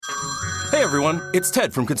Hey everyone, it's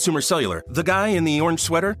Ted from Consumer Cellular, the guy in the orange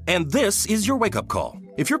sweater, and this is your wake-up call.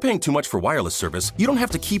 If you're paying too much for wireless service, you don't have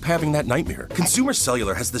to keep having that nightmare. Consumer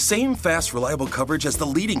Cellular has the same fast, reliable coverage as the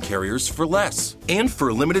leading carriers for less. And for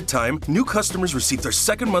a limited time, new customers receive their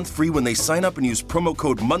second month free when they sign up and use promo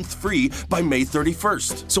code MONTHFREE by May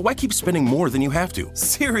 31st. So why keep spending more than you have to?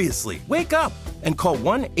 Seriously, wake up and call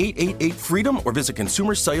 1-888-FREEDOM or visit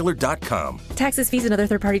consumercellular.com. Taxes, fees, and other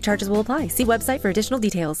third-party charges will apply. See website for additional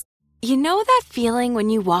details. You know that feeling when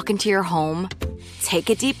you walk into your home, take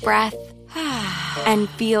a deep breath, and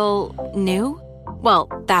feel new? Well,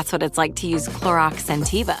 that's what it's like to use Clorox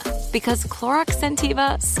Scentiva. Because Clorox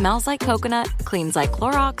Scentiva smells like coconut, cleans like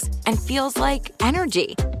Clorox, and feels like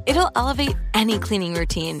energy. It'll elevate any cleaning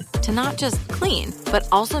routine to not just clean, but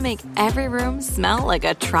also make every room smell like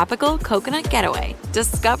a tropical coconut getaway.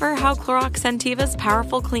 Discover how Clorox Scentiva's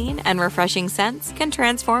powerful clean and refreshing scents can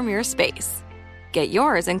transform your space. Get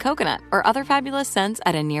yours in coconut or other fabulous scents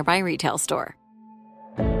at a nearby retail store.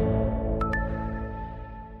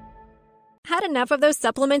 Had enough of those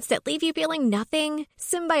supplements that leave you feeling nothing?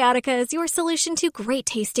 Symbiotica is your solution to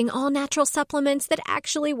great-tasting, all-natural supplements that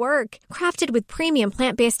actually work. Crafted with premium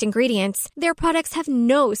plant-based ingredients, their products have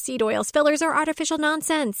no seed oils, fillers, or artificial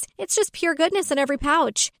nonsense. It's just pure goodness in every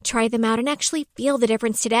pouch. Try them out and actually feel the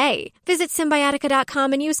difference today. Visit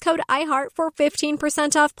Symbiotica.com and use code IHEART for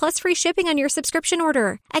 15% off plus free shipping on your subscription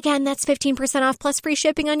order. Again, that's 15% off plus free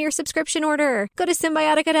shipping on your subscription order. Go to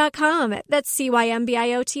Symbiotica.com. That's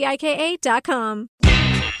CYMBIOTIKA.com.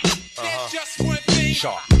 Just one thing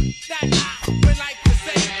that I would like to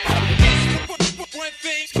say. Just one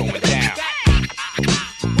thing going down.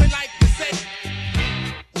 I would like to say.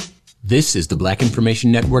 This is the Black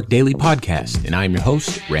Information Network Daily Podcast, and I am your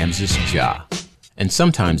host, Ramses Ja. And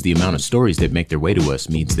sometimes the amount of stories that make their way to us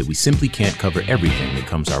means that we simply can't cover everything that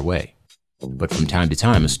comes our way. But from time to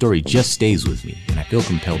time, a story just stays with me, and I feel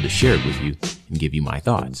compelled to share it with you and give you my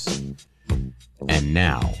thoughts. And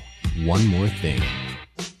now, one more thing.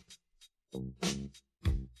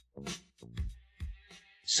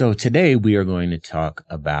 So today we are going to talk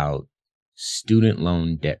about student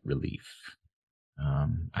loan debt relief.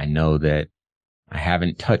 I know that I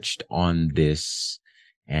haven't touched on this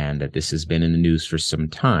and that this has been in the news for some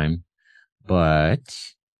time, but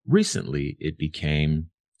recently it became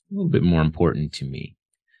a little bit more important to me.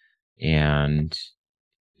 And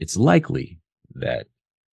it's likely that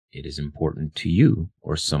it is important to you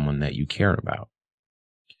or someone that you care about.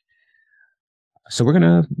 So we're going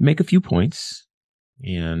to make a few points,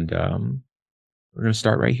 and we're going to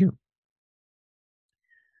start right here.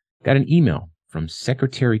 Got an email from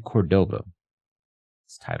Secretary Cordova.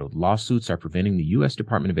 It's titled, "Lawsuits are preventing the U.S.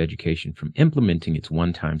 Department of Education from implementing its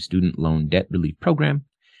one-time student loan debt relief program."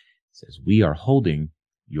 It says, "We are holding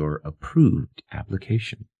your approved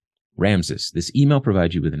application." Ramses, this email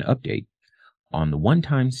provides you with an update on the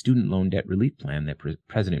one-time student loan debt relief plan that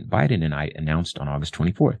President Biden and I announced on August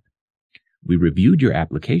 24th. We reviewed your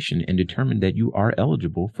application and determined that you are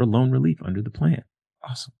eligible for loan relief under the plan.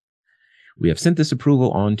 Awesome. We have sent this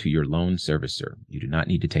approval on to your loan servicer. You do not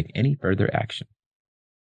need to take any further action.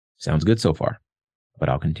 Sounds good so far, but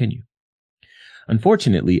I'll continue.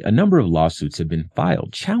 Unfortunately, a number of lawsuits have been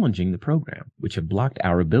filed challenging the program, which have blocked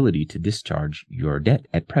our ability to discharge your debt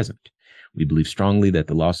at present. We believe strongly that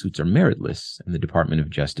the lawsuits are meritless, and the Department of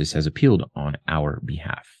Justice has appealed on our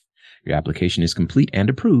behalf. Your application is complete and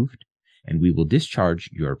approved, and we will discharge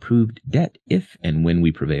your approved debt if and when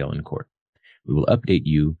we prevail in court. We will update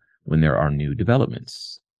you when there are new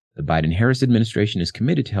developments. The Biden-Harris administration is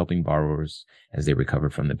committed to helping borrowers as they recover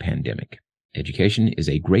from the pandemic. Education is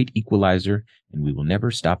a great equalizer, and we will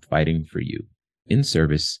never stop fighting for you. In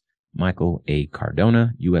service, Michael A.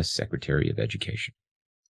 Cardona, U.S. Secretary of Education.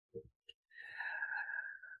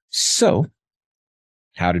 So,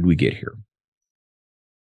 how did we get here?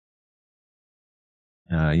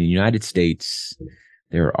 In the United States,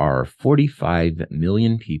 there are 45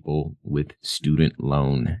 million people with student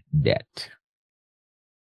loan debt.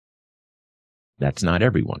 That's not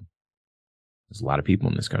everyone. There's a lot of people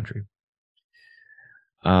in this country.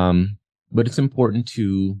 But it's important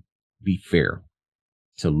to be fair,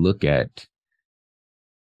 to look at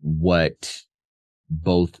what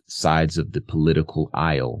both sides of the political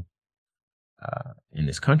aisle in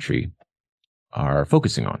this country are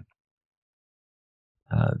focusing on.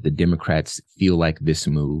 The Democrats feel like this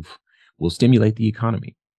move will stimulate the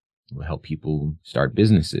economy, will help people start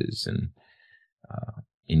businesses and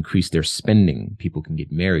increase their spending. People can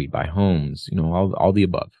get married, buy homes, all the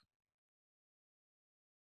above.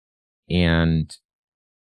 And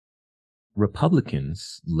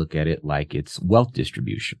Republicans look at it like it's wealth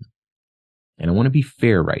distribution. And I want to be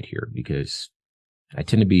fair right here because I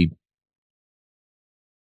tend to be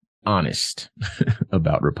honest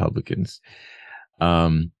about Republicans.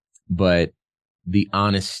 But the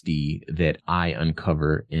honesty that I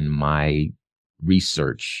uncover in my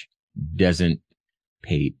research doesn't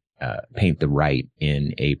paint the right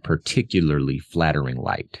in a particularly flattering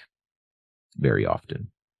light very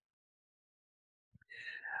often.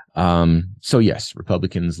 So yes,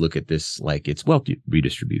 Republicans look at this like it's wealth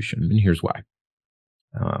redistribution, and here's why.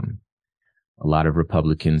 A lot of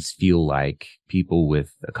Republicans feel like people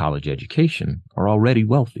with a college education are already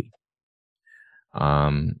wealthy.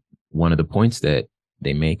 One of the points that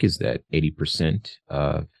they make is that 80%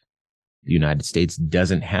 of the United States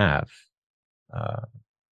doesn't have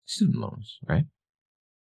student loans, right?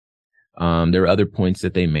 There are other points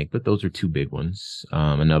that they make, but those are two big ones.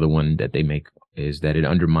 Another one that they make is that it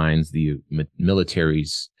undermines the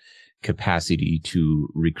military's capacity to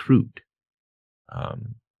recruit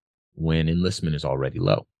when enlistment is already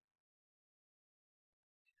low,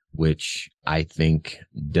 which I think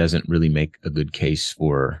doesn't really make a good case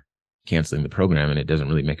for canceling the program, and it doesn't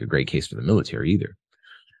really make a great case for the military either.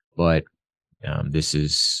 But this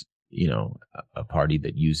is, a party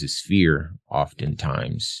that uses fear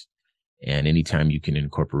oftentimes. And anytime you can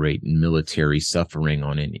incorporate military suffering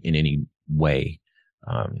in any way,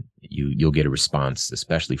 you'll get a response,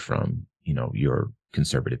 especially from, your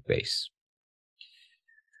conservative base.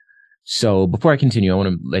 So before I continue, I want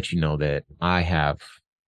to let you know that I have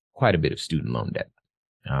quite a bit of student loan debt.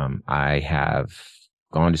 I have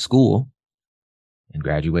gone to school and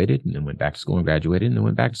graduated, and then went back to school and graduated, and then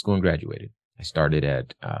went back to school and graduated. I started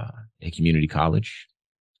at a community college,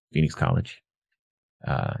 Phoenix College,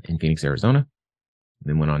 in Phoenix, Arizona,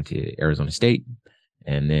 then went on to Arizona State,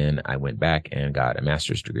 and then I went back and got a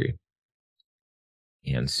master's degree.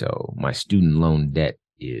 And so my student loan debt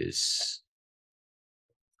is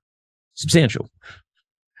substantial.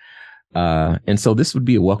 And so this would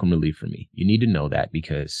be a welcome relief for me. You need to know that,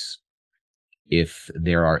 because if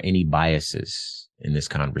there are any biases in this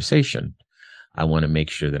conversation, I want to make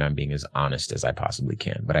sure that I'm being as honest as I possibly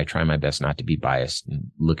can. But I try my best not to be biased and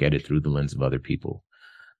look at it through the lens of other people,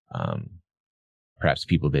 perhaps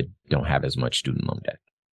people that don't have as much student loan debt.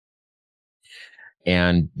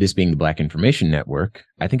 And this being the Black Information Network,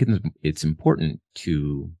 I think it's important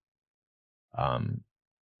to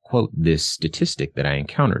quote this statistic that I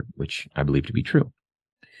encountered, which I believe to be true.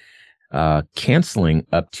 Canceling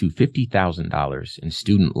up to $50,000 in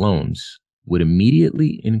student loans would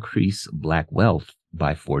immediately increase Black wealth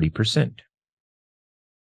by 40%.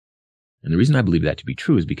 And the reason I believe that to be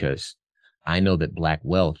true is because I know that Black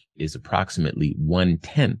wealth is approximately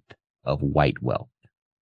 1/10 of white wealth,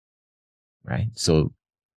 right? So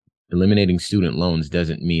eliminating student loans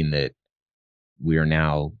doesn't mean that we are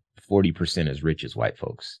now 40% as rich as white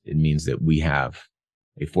folks. It means that we have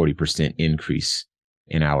a 40% increase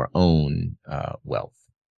in our own wealth,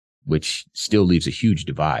 which still leaves a huge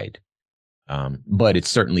divide. But it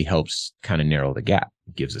certainly helps kind of narrow the gap.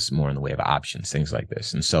 It gives us more in the way of options, things like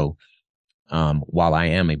this. And so while I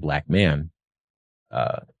am a Black man,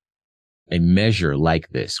 a measure like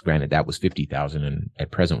this, granted that was 50,000 and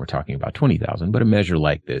at present we're talking about 20,000, but a measure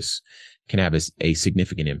like this can have a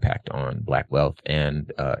significant impact on Black wealth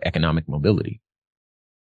and economic mobility.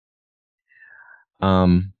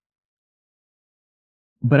 But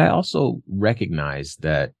I also recognize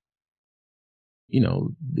that,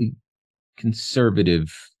 the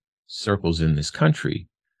conservative circles in this country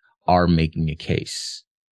are making a case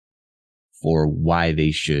for why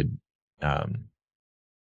they should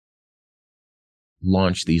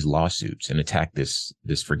launch these lawsuits and attack this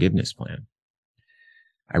forgiveness plan.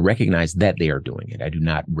 I recognize that they are doing it. I do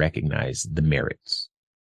not recognize the merits.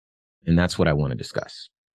 And that's what I want to discuss.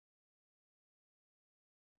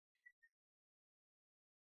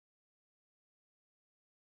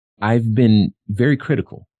 I've been very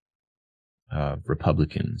critical of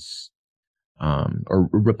Republicans, or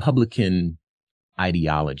Republican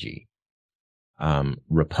ideology,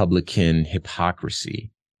 Republican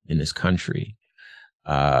hypocrisy in this country,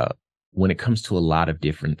 when it comes to a lot of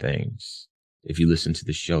different things. If you listen to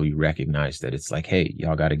the show, you recognize that it's like, hey,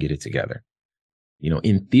 y'all got to get it together.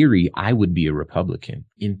 In theory, I would be a Republican,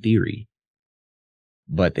 in theory.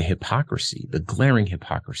 But the hypocrisy, the glaring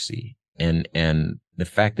hypocrisy, and the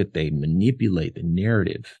fact that they manipulate the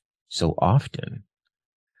narrative so often,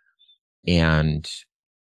 and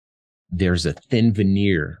there's a thin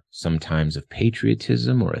veneer sometimes of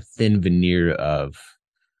patriotism, or a thin veneer of,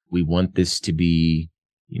 we want this to be,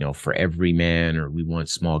 for every man, or we want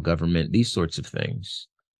small government, these sorts of things.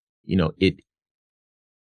 It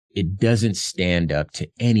doesn't stand up to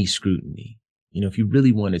any scrutiny If you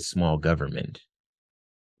really wanted small government,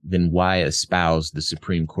 then why espouse the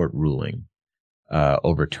Supreme Court ruling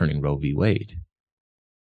overturning Roe v. Wade?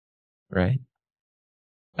 Right?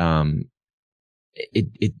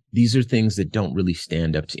 These are things that don't really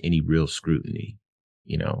stand up to any real scrutiny,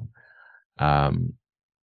 In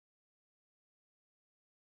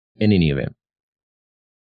any event,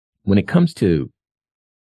 when it comes to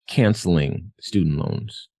canceling student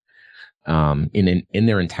loans in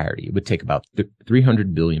their entirety, it would take about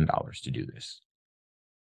 $300 billion to do this.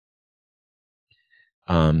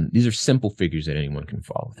 These are simple figures that anyone can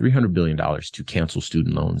follow. $300 billion to cancel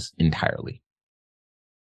student loans entirely.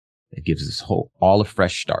 It gives us all a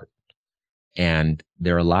fresh start. And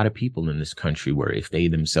there are a lot of people in this country where if they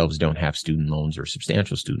themselves don't have student loans or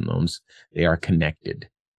substantial student loans, they are connected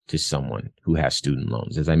to someone who has student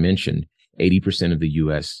loans. As I mentioned, 80% of the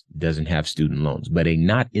U.S. doesn't have student loans, but a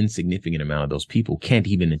not insignificant amount of those people can't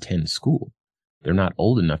even attend school. They're not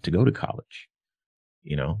old enough to go to college.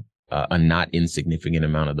 A not insignificant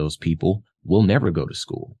amount of those people will never go to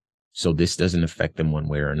school. So this doesn't affect them one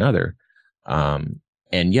way or another.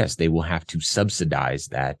 And yes, they will have to subsidize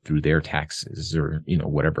that through their taxes or,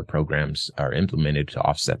 whatever programs are implemented to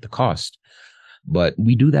offset the cost. But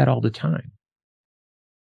we do that all the time.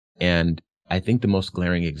 And I think the most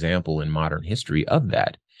glaring example in modern history of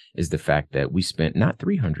that is the fact that we spent not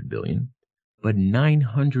 $300 billion, but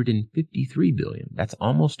 $953 billion. That's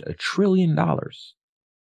almost $1 trillion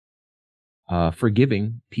for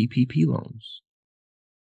giving PPP loans.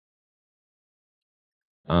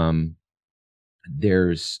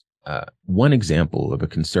 There's one example of a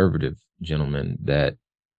conservative gentleman that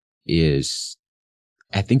is,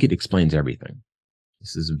 I think it explains everything.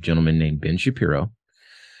 This is a gentleman named Ben Shapiro.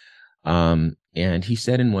 And he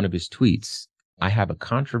said in one of his tweets, "I have a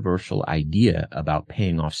controversial idea about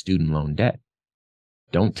paying off student loan debt.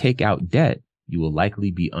 Don't take out debt you will likely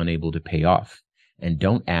be unable to pay off, and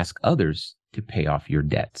don't ask others to pay off your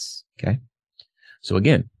debts." Okay. So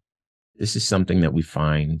again, this is something that we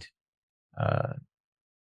find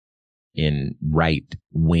in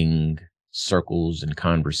right-wing circles and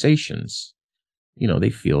conversations. They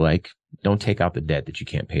feel like, don't take out the debt that you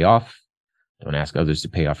can't pay off. Don't ask others to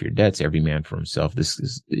pay off your debts. Every man for himself.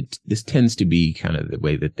 This tends to be kind of the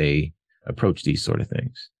way that they approach these sort of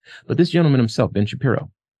things. But this gentleman himself, Ben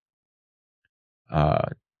Shapiro,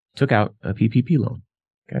 took out a PPP loan.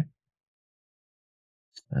 Okay.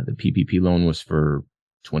 The PPP loan was for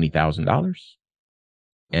 $20,000.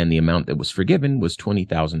 And the amount that was forgiven was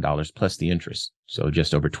 $20,000 plus the interest. So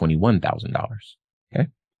just over $21,000. Okay.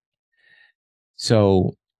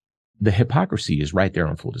 So the hypocrisy is right there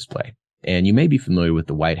on full display. And you may be familiar with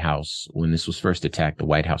the White House when this was first attacked, the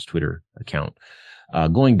White House Twitter account,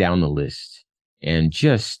 going down the list and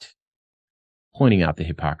just pointing out the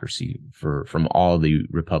hypocrisy from all the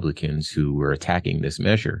Republicans who were attacking this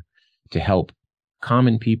measure to help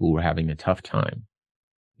common people who were having a tough time.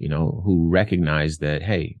 Who recognize that,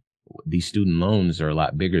 hey, these student loans are a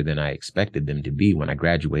lot bigger than I expected them to be when I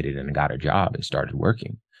graduated and got a job and started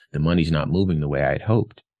working. The money's not moving the way I had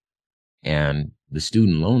hoped. And the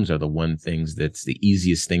student loans are the one things that's the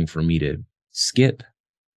easiest thing for me to skip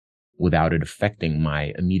without it affecting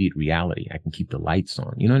my immediate reality. I can keep the lights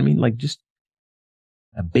on. You know what I mean? Like just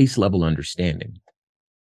a base level understanding.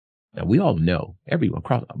 Now, we all know, everyone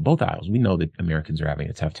across both aisles, we know that Americans are having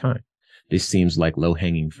a tough time. This seems like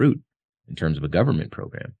low-hanging fruit in terms of a government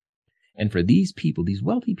program. And for these people, these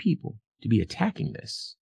wealthy people, to be attacking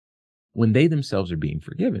this when they themselves are being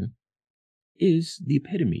forgiven is the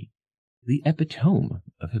epitome, the epitome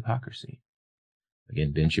of hypocrisy.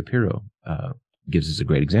 Again, Ben Shapiro gives us a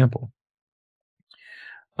great example.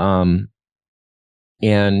 And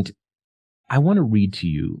I want to read to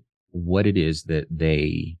you what it is that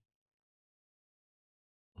they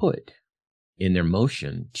put in their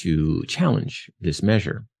motion to challenge this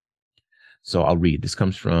measure. So I'll read. This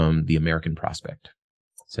comes from the American Prospect.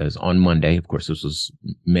 It says, on Monday, of course, this was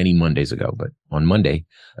many Mondays ago, but on Monday,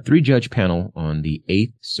 a 3-judge panel on the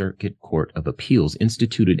 8th Circuit Court of Appeals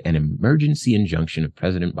instituted an emergency injunction of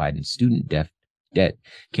President Biden's student debt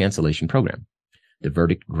cancellation program. The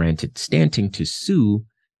verdict granted standing to sue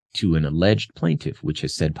to an alleged plaintiff, which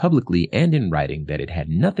has said publicly and in writing that it had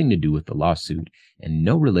nothing to do with the lawsuit and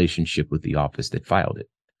no relationship with the office that filed it.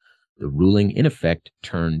 The ruling, in effect,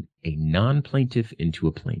 turned a non-plaintiff into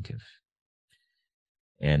a plaintiff.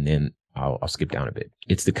 And then I'll skip down a bit.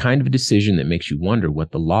 It's the kind of decision that makes you wonder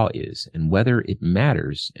what the law is and whether it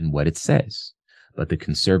matters and what it says. But the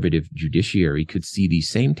conservative judiciary could see these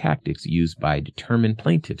same tactics used by determined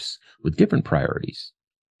plaintiffs with different priorities.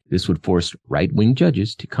 This would force right-wing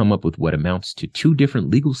judges to come up with what amounts to two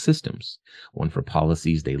different legal systems, one for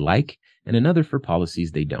policies they like and another for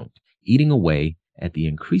policies they don't, eating away at the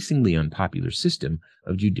increasingly unpopular system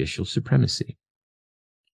of judicial supremacy.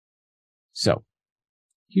 So,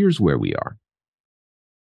 here's where we are.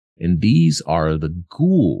 And these are the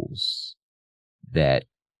ghouls that,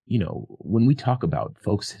 when we talk about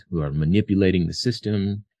folks who are manipulating the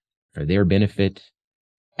system for their benefit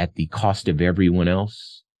at the cost of everyone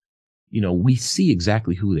else, we see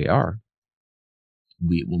exactly who they are.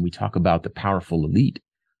 When we talk about the powerful elite,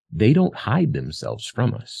 they don't hide themselves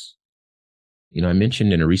from us. I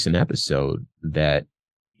mentioned in a recent episode that,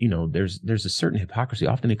 there's a certain hypocrisy.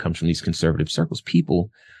 Often it comes from these conservative circles, people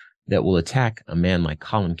that will attack a man like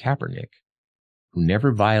Colin Kaepernick, who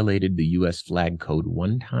never violated the U.S. flag code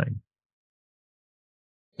one time,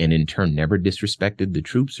 and in turn never disrespected the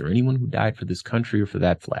troops or anyone who died for this country or for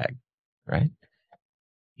that flag, right?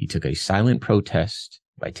 He took a silent protest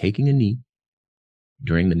by taking a knee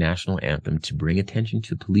during the national anthem to bring attention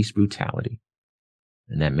to police brutality.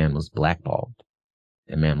 And that man was blackballed.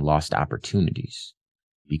 That man lost opportunities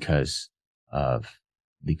because of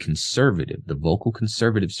the vocal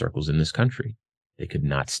conservative circles in this country. They could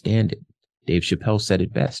not stand it. Dave Chappelle said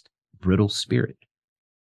it best, brittle spirit.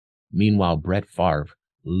 Meanwhile, Brett Favre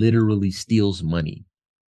literally steals money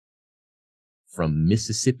from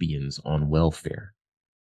Mississippians on welfare,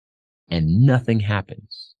 and nothing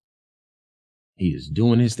happens. He is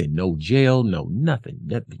doing his thing. No jail, no nothing.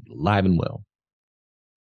 Alive and well.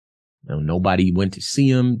 No, nobody went to see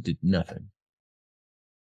him, did nothing.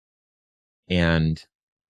 And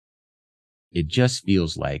it just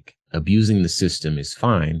feels like abusing the system is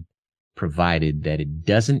fine, provided that it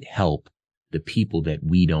doesn't help the people that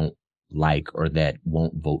we don't like or that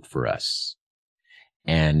won't vote for us.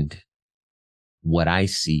 And what I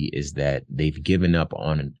see is that they've given up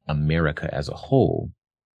on America as a whole,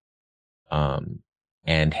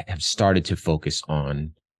 and have started to focus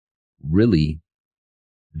on really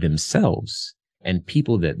themselves and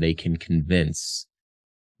people that they can convince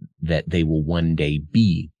that they will one day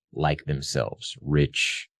be like themselves,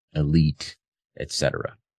 rich, elite,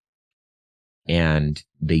 etc. And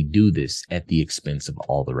they do this at the expense of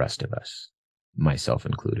all the rest of us, myself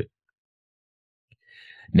included.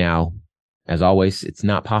 Now, as always, it's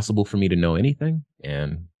not possible for me to know anything,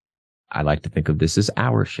 and I like to think of this as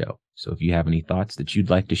our show. So if you have any thoughts that you'd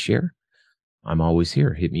like to share, I'm always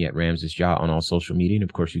here. Hit me at Ramses Ja on all social media. And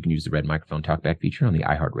of course, you can use the red microphone talkback feature on the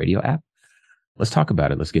iHeartRadio app. Let's talk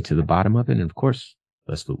about it. Let's get to the bottom of it. And of course,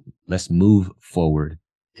 let's move forward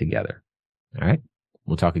together. All right.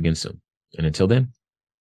 We'll talk again soon. And until then,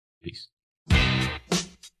 peace.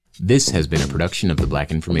 This has been a production of the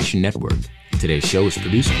Black Information Network. Today's show is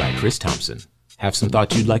produced by Chris Thompson. Have some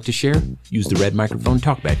thoughts you'd like to share? Use the red microphone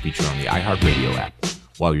talkback feature on the iHeartRadio app.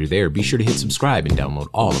 While you're there, be sure to hit subscribe and download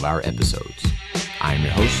all of our episodes. I am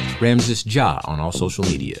your host, Ramses Ja, on all social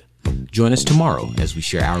media. Join us tomorrow as we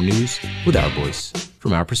share our news with our voice,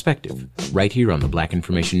 from our perspective, right here on the Black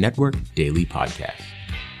Information Network Daily Podcast.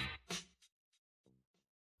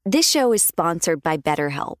 This show is sponsored by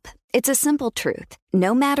BetterHelp. It's a simple truth.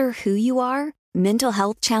 No matter who you are, mental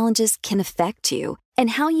health challenges can affect you,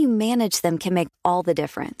 and how you manage them can make all the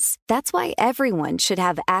difference. That's why everyone should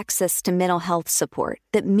have access to mental health support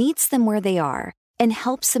that meets them where they are and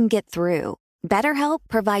helps them get through. BetterHelp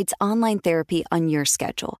provides online therapy on your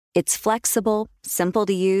schedule. It's flexible, simple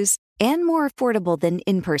to use, and more affordable than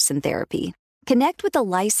in-person therapy. Connect with a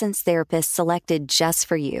licensed therapist selected just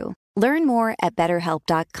for you. Learn more at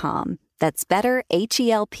BetterHelp.com. That's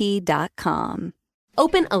BetterHelp.com.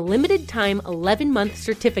 Open a limited-time 11-month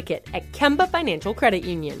certificate at Kemba Financial Credit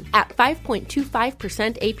Union. At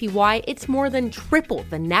 5.25% APY, it's more than triple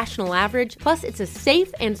the national average, plus it's a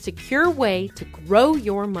safe and secure way to grow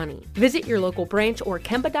your money. Visit your local branch or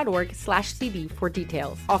kemba.org/cb for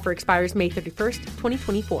details. Offer expires May 31st,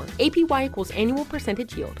 2024. APY equals annual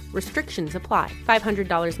percentage yield. Restrictions apply.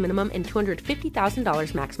 $500 minimum and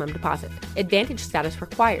 $250,000 maximum deposit. Advantage status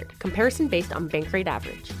required. Comparison based on bank rate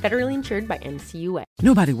average. Federally insured by NCUA.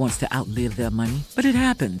 Nobody wants to outlive their money, but it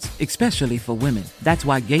happens, especially for women. That's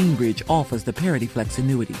why Gainbridge offers the Parity Flex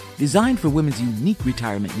annuity, designed for women's unique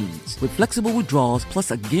retirement needs, with flexible withdrawals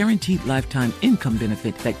plus a guaranteed lifetime income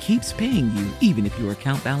benefit that keeps paying you even if your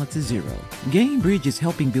account balance is zero. Gainbridge is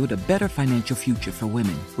helping build a better financial future for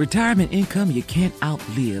women. Retirement income you can't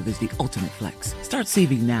outlive is the ultimate flex. Start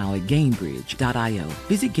saving now at Gainbridge.io.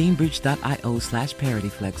 Visit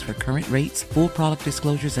Gainbridge.io/ParityFlex for current rates, full product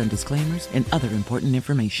disclosures and disclaimers, and other important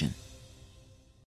information.